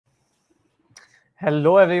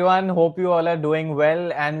Hello everyone, hope you all are doing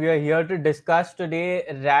well, and we are here to discuss today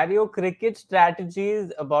Rario cricket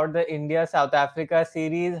strategies about the India South Africa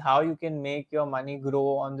series, how you can make your money grow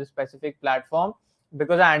on this specific platform,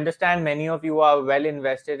 because I understand many of you are well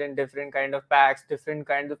invested in different kind of packs, different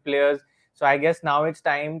kinds of players. So I guess now it's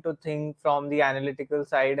time to think from the analytical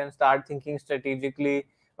side and start thinking strategically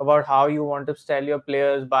about how you want to sell your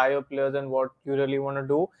players, buy your players, and what you really want to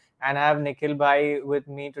do. And I have Nikhil Bhai with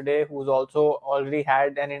me today, who's also already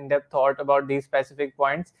had an in-depth thought about these specific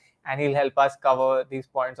points, and he'll help us cover these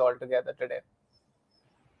points all together today.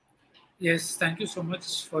 Yes, thank you so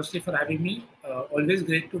much, firstly, for having me. Always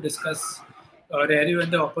great to discuss Rario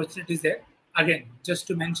and the opportunities there. Again, just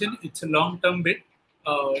to mention, it's a long-term bid.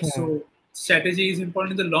 Hmm. So strategy is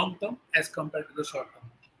important in the long term as compared to the short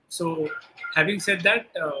term. So having said that,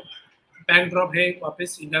 backdrop है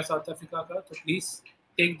वापस India south Africa का, तो please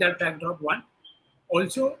take that backdrop one.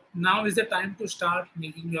 Also, now is the time to start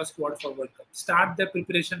making your squad for World Cup. Start the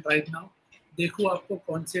preparation right now. देखो आपको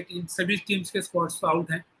कौन से team, सभी teams के स्क्वाड्स तो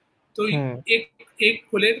आउट हैं, तो Hmm. एक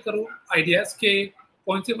कोलेट करो आइडियाज के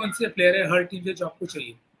कौन से प्लेयर है हर टीम से जो आपको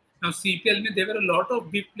चाहिए. नाउ सीपीएल में there are a lot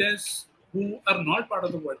of big players who are not part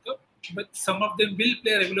of the world cup, but some of them will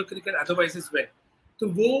play regular cricket otherwise is well. तो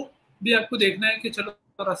वो भी आपको देखना है कि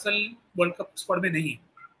चलो असल वर्ल्ड कप स्क्वाड में नहीं है,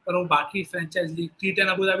 पर वो बाकी franchise league T10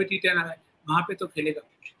 Abu Dhabi T10 आ रहा है, वहाँ पे तो खेलेगा.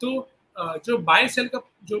 तो जो बाय सेल का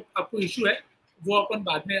जो आपको इशू है वो अपन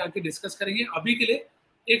बाद में आके डिस्कस करेंगे. अभी के लिए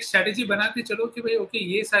एक स्ट्रैटेजी बना के चलो कि भाई ओके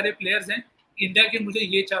ये सारे प्लेयर्स हैं, इंडिया के मुझे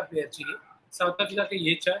ये 4 प्लेयर चाहिए, साउथ अफ्रीका के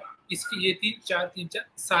ये 4, इसके ये 3 4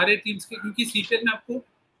 सारे टीम्स के, क्योंकि सीपीएल में आपको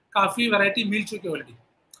काफ़ी वैरायटी मिल चुकी है ऑलरेडी.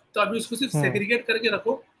 तो अभी उसको सिर्फ Hmm. सेग्रीगेट करके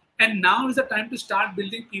रखो. And now is the time to start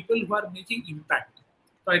building people who are making impact.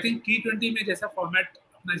 तो आई थिंक T20 में जैसा फॉर्मेट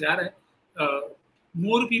अपना जा रहा है,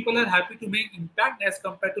 more people are happy to make impact as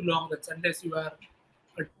compared to long runs, unless you are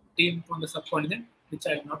a team from the subcontinent, which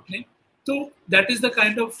I will not name. So that is the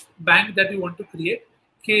kind of bank that we want to create.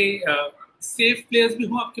 कि safe players भी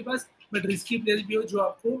हो आपके पास, but risky players भी हो जो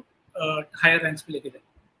आपको higher ranks पे लेके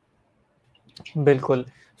जाए. Bilkul.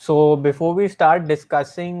 So before we start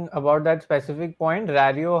discussing about that specific point,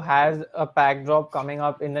 Rario has a pack drop coming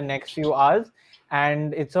up in the next few hours,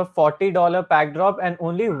 and it's a $40 pack drop, and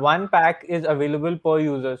only one pack is available per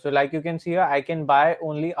user. So like you can see here, I can buy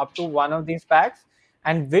only up to one of these packs.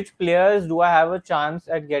 And which players do I have a chance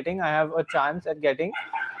at getting? I have a chance at getting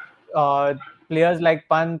uh, players like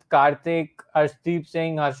Pant, Karthik, Arshdeep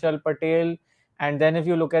Singh, Harshal Patel. And then if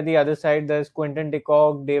you look at the other side, there's Quinton de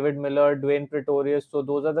Kock, David Miller, Dwayne Pretorius. So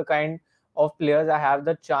those are the kind of players I have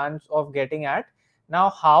the chance of getting at. Now,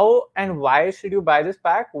 how and why should you buy this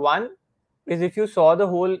pack? One is, if you saw the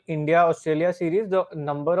whole India-Australia series, the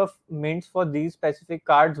number of mints for these specific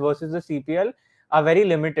cards versus the CPL are very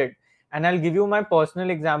limited. And I'll give you my personal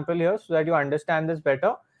example here so that you understand this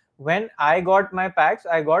better. When I got my packs,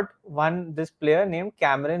 I got this player named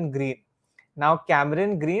Cameron Green. Now,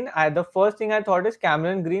 Cameron Green, the first thing I thought is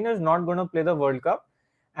Cameron Green is not going to play the World Cup.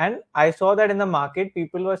 And I saw that in the market,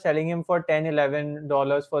 people were selling him for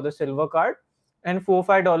 $10-11 for the silver card and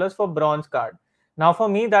 $4-5 for bronze card. Now, for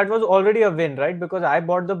me, that was already a win, right? Because I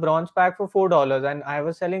bought the bronze pack for $4 and I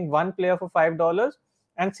was selling one player for $5.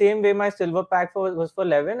 And same way, my silver pack was for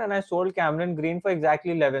 11 and I sold Cameron Green for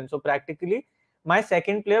exactly 11. So practically, my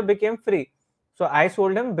second player became free. So I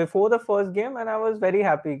sold him before the first game and I was very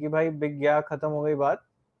happy कि भाई बिक गया, खत्म हो गई बात.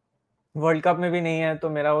 World cup में भी नहीं है तो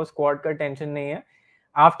मेरा वो स्क्वाड का टेंशन नहीं है.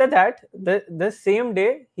 After that, the same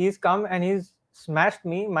day he's come and he's smashed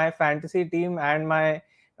me, my fantasy team and my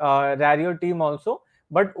Rario team also.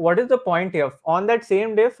 But what is the point here? On that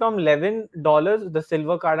same day, from $11, the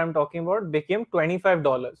silver card I'm talking about became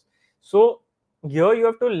 $25. So here you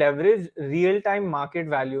have to leverage real-time market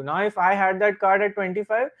value. Now, if I had that card at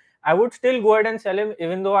 25, I would still go ahead and sell him,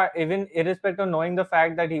 even though even irrespective of knowing the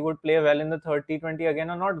fact that he would play well in the third T20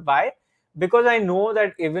 again or not. Why? Because I know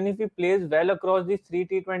that even if he plays well across these three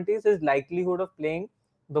T20s, his likelihood of playing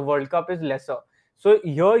the World Cup is lesser. So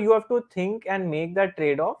here you have to think and make that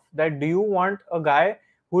trade-off, that do you want a guy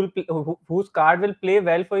whose card will play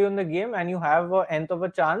well for you in the game and you have a nth of a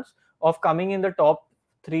chance of coming in the top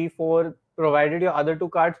 3-4 provided your other two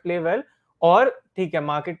cards play well, or ठीक है,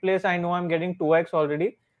 marketplace, I know I'm getting 2x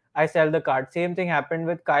already, I sell the card. Same thing happened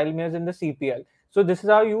with Kyle Mears in the CPL. So this is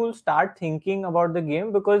how you will start thinking about the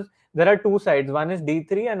game, because there are two sides. One is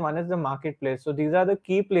D3 and one is the marketplace. So these are the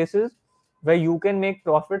key places where you can make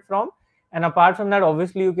profit from. And apart from that,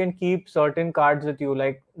 obviously you can keep certain cards with you.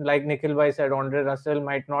 Like Nikhil Bhai said, Andre Russell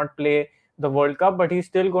might not play the World Cup, but he's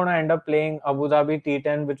still going to end up playing Abu Dhabi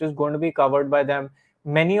T10, which is going to be covered by them.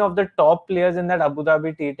 Many of the top players in that Abu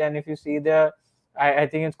Dhabi T10, if you see their I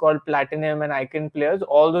think it's called Platinum and Icon players.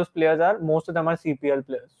 All those players are, most of them are CPL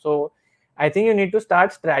players. So I think you need to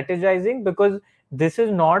start strategizing, because this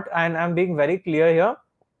is not, and I'm being very clear here,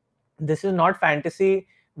 this is not fantasy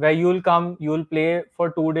where you'll come, you'll play for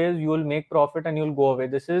 2 days, you'll make profit and you'll go away.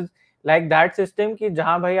 This is like that system ki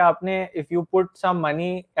jahan bhai aapne, if you put some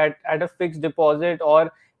money at a fixed deposit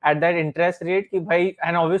or at that interest rate ki bhai,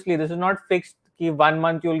 and obviously this is not fixed ki 1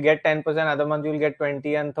 month you'll get 10%, other month you'll get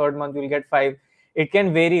 20, and third month you'll get 5. It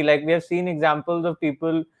can vary. Like we have seen examples of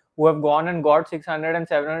people who have gone and got $600 and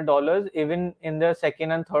 $700 even in the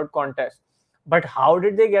second and third contest. But how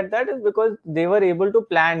did they get that? Is because they were able to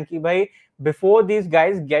plan ki bhai, before these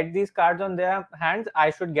guys get these cards on their hands, I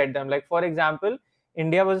should get them. Like for example,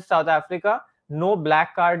 India versus South Africa, no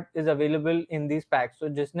black card is available in these packs. So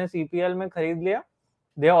जिसने CPL में खरीद लिया,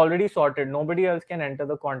 they are already sorted. Nobody else can enter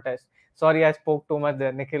the contest. Sorry, I spoke too much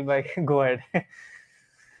there. Nikhil bhai, go ahead.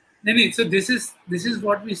 नहीं, so this is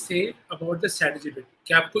what we say about the strategy bit.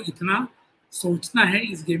 कि आपको इतना सोचना है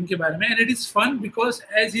इस गेम के बारे में, and it is fun because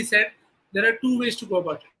as he said, there are two ways to go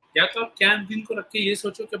about it. या तो आप कैन विन को रख के ये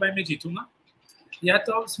सोचो कि भाई मैं जीतूंगा, या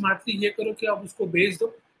तो आप स्मार्टली ये करो कि आप उसको बेच दो.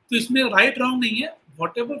 तो इसमें राइट रॉन्ग नहीं है.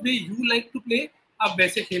 What ever way you like to play, आप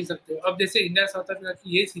वैसे खेल सकते हो. अब जैसे इंडिया साउथ अफ्रीका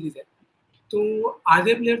की ये सीरीज है, तो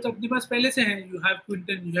आधे प्लेयर तो अपने पास पहले से हैं. You have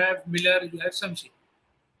Quinton, you have Miller, you have Shamshi.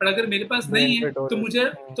 पर अगर मेरे पास नहीं है तो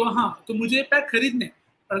मुझे पैक खरीदने.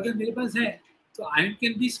 और अगर मेरे पास है तो आई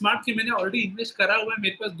कैन बी स्मार्ट कि मैंने ऑलरेडी इन्वेस्ट करा हुआ है,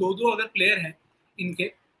 मेरे पास दो अगर प्लेयर हैं इनके,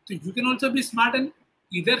 तो you can also be smart and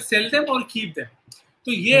इधर सेल देम और कीप देम.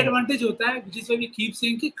 तो ये एडवांटेज होता है, which is why we keep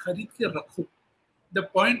saying कि खरीद के रखो. द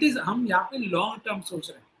पॉइंट इज हम यहाँ पे लॉन्ग टर्म सोच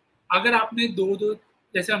रहे हैं. अगर आपने दो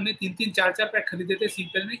जैसे हमने 3-4 पैक खरीदे थे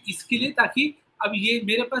सीपीएल में इसके लिए, ताकि अब ये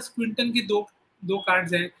मेरे पास क्विंटन की दो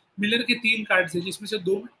कार्ड्स हैं, मिलर के 3 कार्ड्स हैं, जिसमें से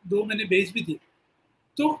दो मैंने बेच भी दिए.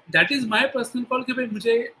 तो that is my personal call कि भाई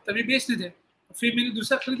मुझे तभी बेचने थे, फिर मैंने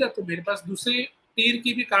दूसरा खरीदा तो मेरे पास दूसरे टीयर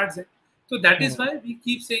की भी कार्ड्स हैं. तो that is why we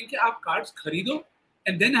keep saying कि आप कार्ड्स खरीदो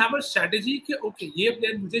and then have a strategy कि ओके ये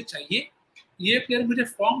प्लेयर मुझे चाहिए, ये प्लेयर मुझे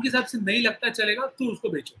फॉर्म के हिसाब से नहीं लगता चलेगा, तो उसको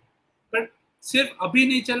बेचो. बट सिर्फ अभी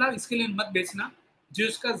नहीं चला इसके लिए मत बेचना. जो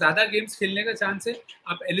उसका ज्यादा गेम्स खेलने का चांस है,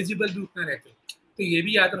 आप एलिजिबल भी उतना रहते हो. तो ये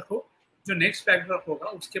भी याद रखो, जो नेक्स्ट पैक ड्रॉप होगा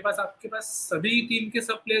उसके पास आपके पास सभी टीम के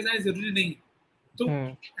सब प्लेयर्स आए जरूरी नहीं है. तो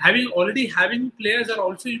having players are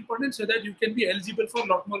also important so that you can be eligible for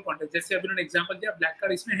lot more contest. जैसे अभी उन्होंने एग्जांपल दिया, ब्लैक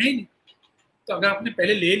कार्ड इसमें है ही नहीं, तो अगर आपने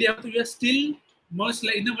पहले ले लिया तो you are still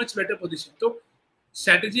in a much better position. तो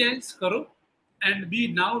strategize करो and be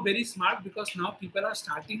now very smart because now people are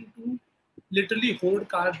starting to literally hoard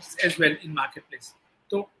cards as well in marketplace.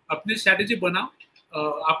 तो अपनी strategy बनाओ,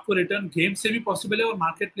 आपको रिटर्न गेम से भी पॉसिबल है और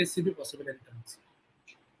मार्केट प्लेस से भी पॉसिबल है return.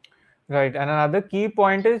 Right, and another key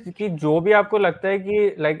point is कि जो भी आपको लगता है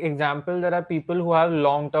कि like example, there are people who have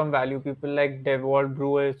long term value, people like Devold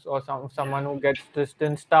Brewis or someone who gets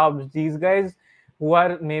Tristan Stubbs. These guys who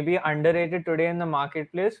are maybe underrated today in the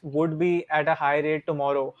marketplace would be at a high rate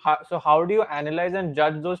tomorrow. So how do you analyze and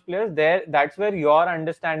judge those players? That's where your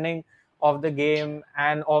understanding of the game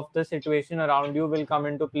and of the situation around you will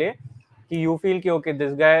come into play. You feel कि okay,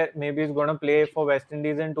 this guy maybe is going to play for West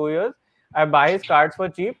Indies in 2 years. I buy his cards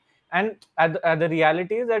for cheap. And the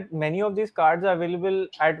reality is that many of these cards are available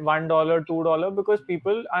at $1, $2 because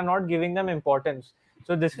people are not giving them importance.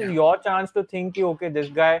 So this is your chance to think, okay, this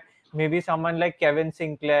guy, maybe someone like Kevin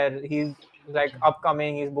Sinclair, he's like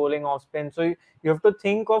upcoming, he's bowling off spin. So you have to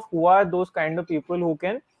think of who are those kind of people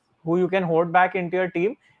who you can hold back into your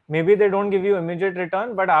team. Maybe they don't give you immediate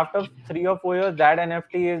return, but after 3 or 4 years, that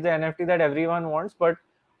NFT is the NFT that everyone wants, but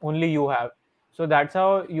only you have. So that's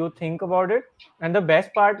how you think about it. And the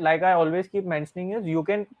best part, like I always keep mentioning, is you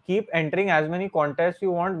can keep entering as many contests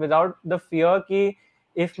you want without the fear that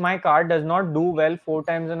if my card does not do well 4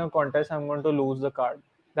 times in a contest, I'm going to lose the card.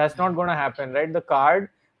 That's not going to happen, right? The card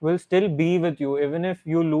will still be with you. Even if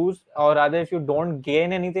you lose, or rather if you don't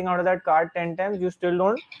gain anything out of that card 10 times, you still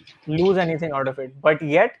don't lose anything out of it. But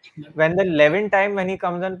yet, when the 11th time when he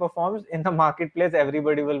comes and performs in the marketplace,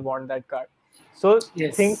 everybody will want that card. So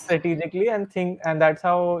think strategically and that's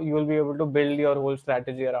how you will be able to build your whole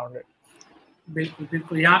strategy around it.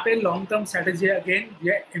 बिल्कुल यहाँ पे long term strategy again we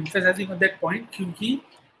are emphasising on that point क्योंकि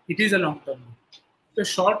it is a long term. तो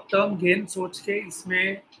short term gain सोच के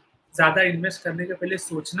इसमें ज़्यादा invest करने के पहले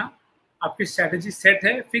सोचना, आपकी स्ट्रेटजी सेट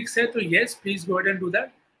है, फिक्स है, तो yes please go and do that.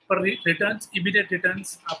 पर रिटर्न्स, इमीडिएट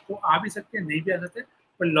रिटर्न्स आपको आ भी सकते हैं, नहीं भी आ सकते,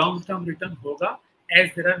 पर लॉन्ग टर्म रिटर्न होगा as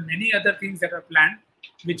there are many other things that are planned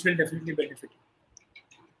which will definitely benefit.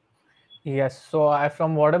 Yes, so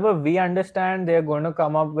from whatever we understand, they're going to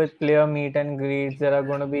come up with player meet and greets. There are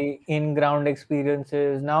going to be in-ground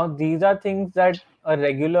experiences. Now, these are things that a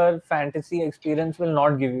regular fantasy experience will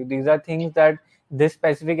not give you. These are things that this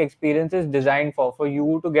specific experience is designed for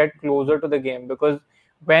you to get closer to the game. Because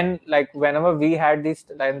whenever we had this,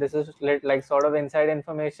 and this is like sort of inside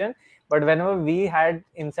information, but whenever we had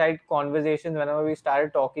inside conversations, whenever we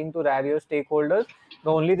started talking to Rario stakeholders,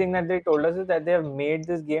 the only thing that they told us is that they have made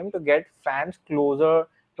this game to get fans closer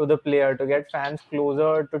to the player, to get fans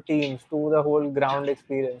closer to teams, to the whole ground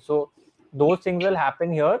experience. So those things will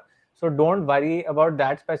happen here. So don't worry about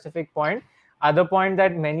that specific point. Other point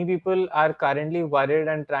that many people are currently worried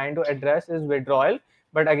and trying to address is withdrawal.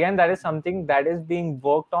 But again, that is something that is being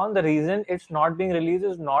worked on. The reason it's not being released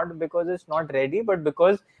is not because it's not ready, but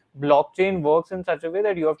because blockchain works in such a way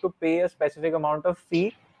that you have to pay a specific amount of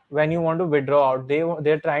fee when you want to withdraw out.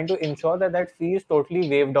 They're trying to ensure that that fee is totally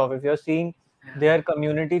waived off. If you're seeing their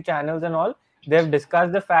community channels and all, they've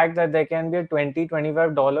discussed the fact that there can be a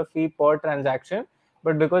 $20-$25 fee per transaction,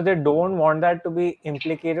 but because they don't want that to be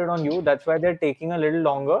implicated on you, that's why they're taking a little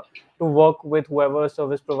longer to work with whoever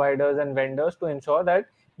service providers and vendors to ensure that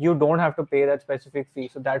you don't have to pay that specific fee.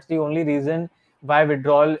 So that's the only reason why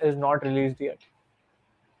withdrawal is not released yet.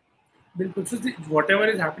 बिल्कुल, so whatever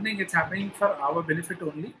is happening, it's happening for our benefit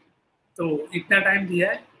only. तो इतना time दिया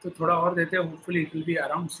है तो थोड़ा और देते हैं. Hopefully it will be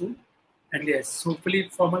around soon and yes hopefully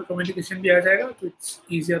formal communication भी आ जाएगा तो it's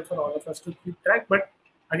easier for all of us to keep track. But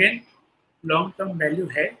again long term value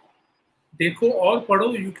है. देखो और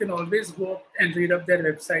पढ़ो. You can always go and read up there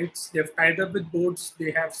websites. They have tied up with boards.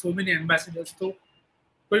 They have so many ambassadors. तो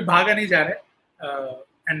कोई भागा नहीं जा रहा है.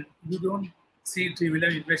 And you don't see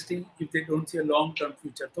trivial investing if they don't see a long term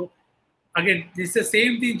future. तो again this the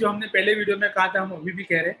same thing जो हमने पहले वीडियो में कहा था, हम अभी भी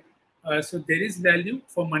कह रहे हैं. So there is value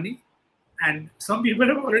for money, and some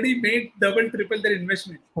people have already made double, triple their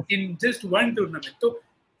investment in just one tournament. So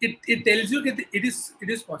it tells you that it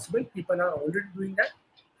is possible. People are already doing that,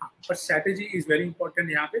 but strategy is very important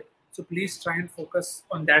here. So please try and focus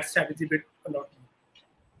on that strategy bit a lot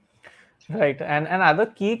more. Right, and another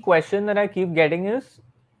key question that I keep getting is,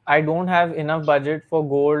 I don't have enough budget for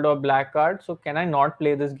gold or black card, so can I not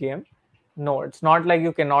play this game? No, it's not like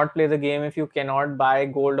you cannot play the game if you cannot buy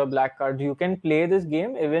gold or black cards. You can play this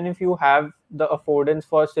game even if you have the affordance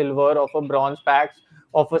for silver or for bronze packs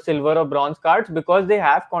or for silver or bronze cards, because they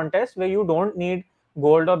have contests where you don't need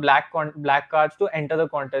gold or black cards to enter the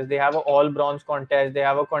contest. They have a all bronze contest. They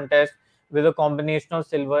have a contest with a combination of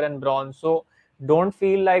silver and bronze. So don't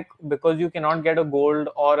feel like because you cannot get a gold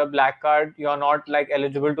or a black card, you're not like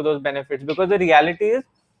eligible to those benefits, because the reality is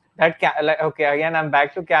that okay, again I'm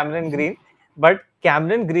back to Cameron Green, but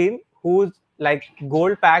Cameron Green, whose like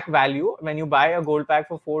gold pack value, when you buy a gold pack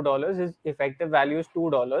for $4, his effective value is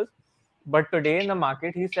 $2, but today in the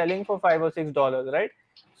market he's selling for $5 or $6, right?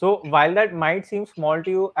 So while that might seem small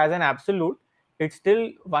to you as an absolute, it's still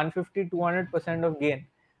 150-200% of gain.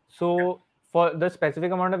 So for the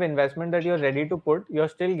specific amount of investment that you're ready to put, you're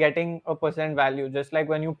still getting a percent value. Just like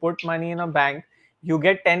when you put money in a bank, you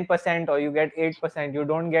get 10% or you get 8%. You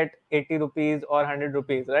don't get 80 rupees or 100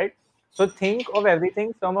 rupees, right? So think of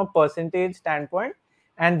everything from a percentage standpoint,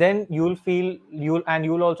 and then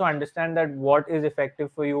you'll also understand that what is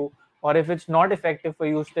effective for you, or if it's not effective for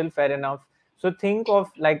you, still fair enough. So think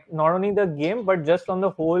of like not only the game, but just from the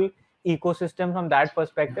whole ecosystem from that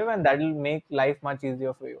perspective, and that will make life much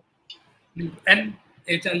easier for you. And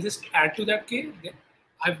I'll just add to that कि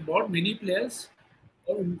I've bought many players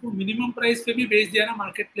और उनको minimum price पे भी बेच दिया ना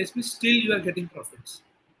market place में, still you are getting profits.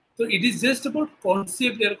 तो इट इज जस्ट अबाउट कौन से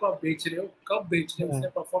प्लेयर को आप बेच रहे हो, कब बेच रहे हो, उसने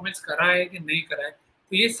परफॉर्मेंस करा है कि नहीं करा है.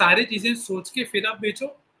 तो ये सारी चीजें सोच के फिर आप बेचो,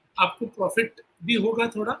 आपको प्रॉफिट भी होगा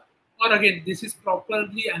थोड़ा. और again this is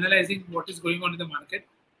properly analysing what is going on in the market.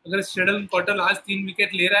 अगर शेडल क्वार्टर आज 3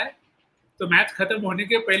 विकेट ले रहा है तो मैच खत्म होने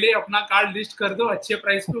के पहले अपना कार्ड लिस्ट कर दो अच्छे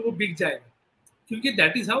प्राइस पे, वो बिक जाएगा. क्योंकि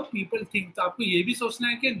that is how people think. तो आपको ये भी सोचना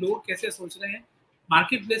है कि लोग कैसे सोच रहे हैं.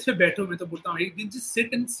 मार्केट प्लेस पे बैठो, मैं तो बोलता हूँ एक दिन just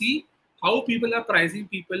sit and see how people are pricing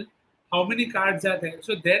people, how many cards are there.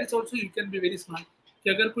 So there is also you can be very smart कि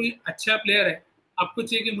अगर कोई अच्छा प्लेयर है, आपको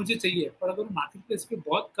चाहिए कि मुझे चाहिए, पर अगर मार्केट प्लेस पे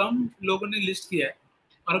बहुत कम लोगों ने लिस्ट किया है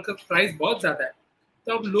और अगर प्राइस बहुत ज़्यादा है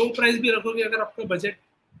तो आप लो प्राइस भी रखोगे. अगर आपका बजट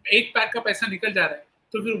एक पैक का पैसा निकल जा रहा है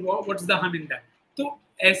तो फिर what's the harm in that. तो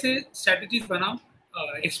ऐसे स्ट्रैटेजीज बनाओ,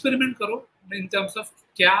 एक्सपेरिमेंट करो इन टर्म्स ऑफ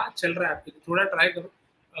क्या चल रहा है आपके लिए, थोड़ा ट्राई करो.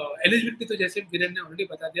 एलिजिबिलिटी तो जैसे वीरेन ने ऑलरेडी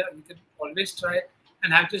बता दिया, you can always try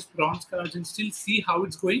and have just bronze cards and still see how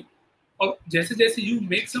it's going. और जैसे जैसे you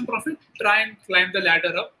make some profit, try and climb the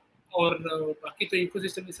ladder up. और बाकी तो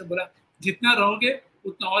इकोसिस्टम जैसे बोला, जितना रहोगे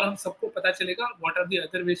उतना और हम सबको पता चलेगा what are the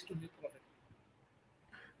other ways to make profit.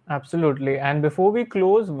 Absolutely. And before we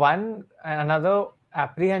close, another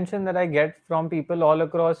apprehension that I get from people all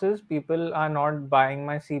across is people are not buying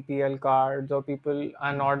my CPL cards, or people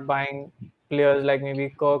are not buying players like maybe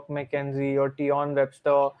Kirk McKenzie or Tion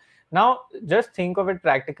Webster. Now, just think of it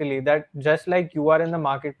practically, that just like you are in the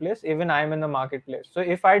marketplace, even I'm in the marketplace. So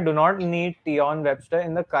if I do not need Tion Webster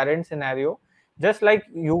in the current scenario, just like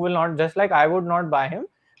you will not, just like I would not buy him,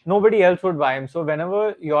 nobody else would buy him. So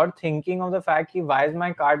whenever you're thinking of the fact ki why is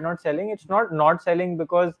my card not selling, it's not selling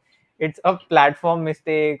because it's a platform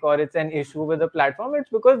mistake or it's an issue with the platform. It's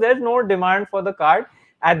because there's no demand for the card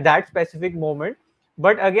at that specific moment.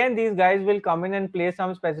 But again, these guys will come in and play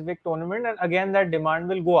some specific tournament, and again that demand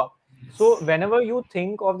will go up. So whenever you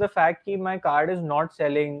think of the fact that my card is not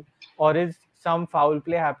selling or is some foul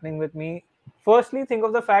play happening with me, firstly think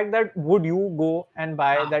of the fact that would you go and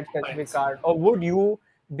buy that specific card, or would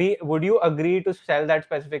you agree to sell that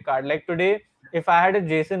specific card? Like today, if I had a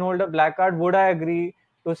Jason Holder black card, would I agree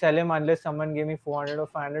to sell him unless someone gave me $400 or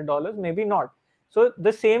 $500? Maybe not. So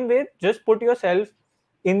the same way, just put yourself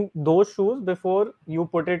in those shoes before you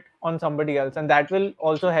put it on somebody else, and that will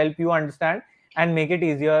also help you understand and make it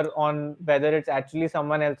easier on whether it's actually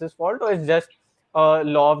someone else's fault or it's just a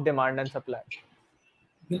law of demand and supply.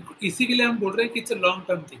 बिल्कुल इसी के लिए हम बोल रहे हैं कि it's a long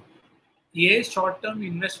term thing. ये शॉर्ट टर्म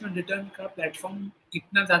इन्वेस्टमेंट रिटर्न का प्लेटफॉर्म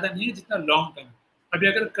इतना ज्यादा नहीं है जितना लॉन्ग टर्म. अभी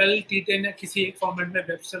अगर कल T10 या किसी एक फॉर्मेट में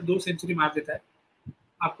वेबस्टर 2 सेंचुरी मार देता है,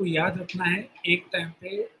 आपको याद रखना है एक टाइम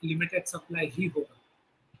पे लिमिटेड सप्लाई ही होगा.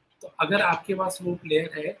 तो अगर आपके पास वो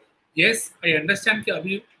प्लेयर है, यस आई अंडरस्टैंड कि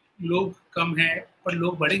अभी लोग कम है पर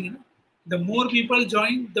लोग बढ़ेंगे ना. The more people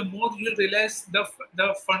join, the more you will realise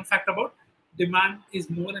the fun fact about demand is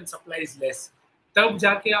more and supply is less. तब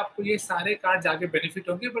जाके आपको ये सारे कार्ड जाके बेनिफिट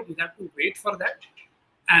होंगे, but you have to wait for that.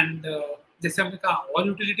 And जैसे हमने कहा ऑल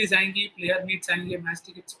यूटिलिटीज आएंगी, प्लेयर मीट्स आएंगे, मैच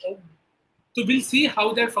टिकट्स, तो will see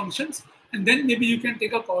how that functions and then may be you can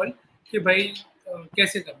take a call कि भाई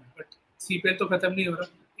कैसे करना है. बट सीपीएल तो खत्म नहीं हो रहा,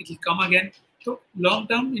 इट विल कम अगेन. तो लॉन्ग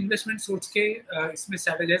टर्म इन्वेस्टमेंट सोच के इसमें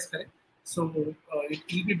स्ट्रेटेजाइज करें, so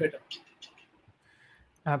it will be better.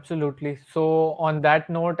 Absolutely. So on that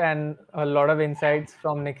note and a lot of insights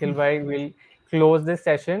from Nikhil bhai, we'll close this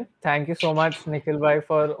session. Thank you so much, Nikhil bhai,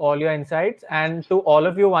 for all your insights. And to all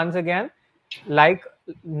of you once again, like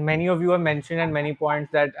many of you have mentioned and many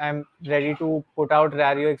points that I'm ready to put out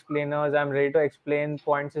Rario explainers, I'm ready to explain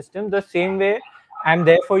point system. The same way, I'm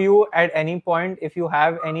there for you at any point. If you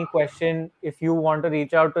have any question, if you want to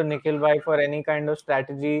reach out to Nikhil bhai for any kind of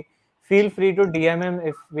strategy, feel free to DM him.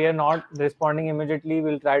 If we are not responding immediately,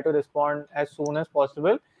 we'll try to respond as soon as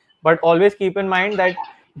possible. But always keep in mind that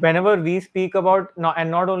whenever we speak about,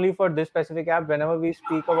 and not only for this specific app, whenever we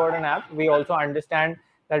speak about an app, we also understand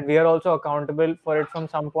that we are also accountable for it from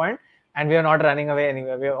some point, and we are not running away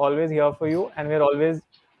anywhere. We are always here for you, and we are always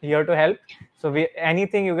here to help. So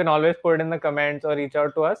anything you can always put in the comments or reach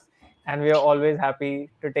out to us, and we are always happy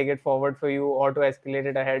to take it forward for you or to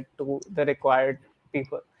escalate it ahead to the required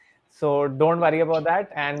people. So don't worry about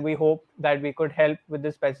that, and we hope that we could help with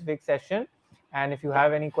this specific session. And if you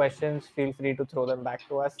have any questions, feel free to throw them back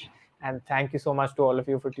to us. And thank you so much to all of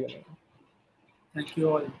you for tuning in. Thank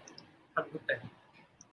you all. Have a good time.